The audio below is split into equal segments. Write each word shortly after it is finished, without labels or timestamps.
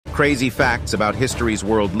Crazy Facts About History's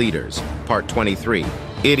World Leaders, Part 23.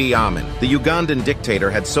 Idi Amin. The Ugandan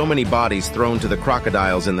dictator had so many bodies thrown to the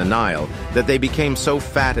crocodiles in the Nile that they became so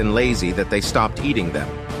fat and lazy that they stopped eating them.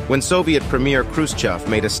 When Soviet Premier Khrushchev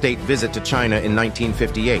made a state visit to China in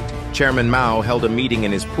 1958, Chairman Mao held a meeting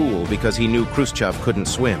in his pool because he knew Khrushchev couldn't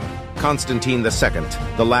swim. Constantine II,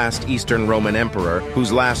 the last Eastern Roman emperor,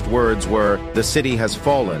 whose last words were, "The city has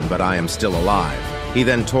fallen, but I am still alive." He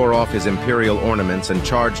then tore off his imperial ornaments and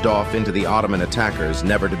charged off into the Ottoman attackers,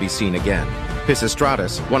 never to be seen again.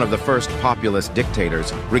 Pisistratus, one of the first populist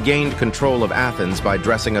dictators, regained control of Athens by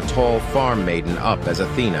dressing a tall farm maiden up as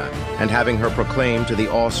Athena and having her proclaim to the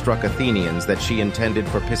awestruck Athenians that she intended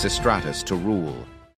for Pisistratus to rule.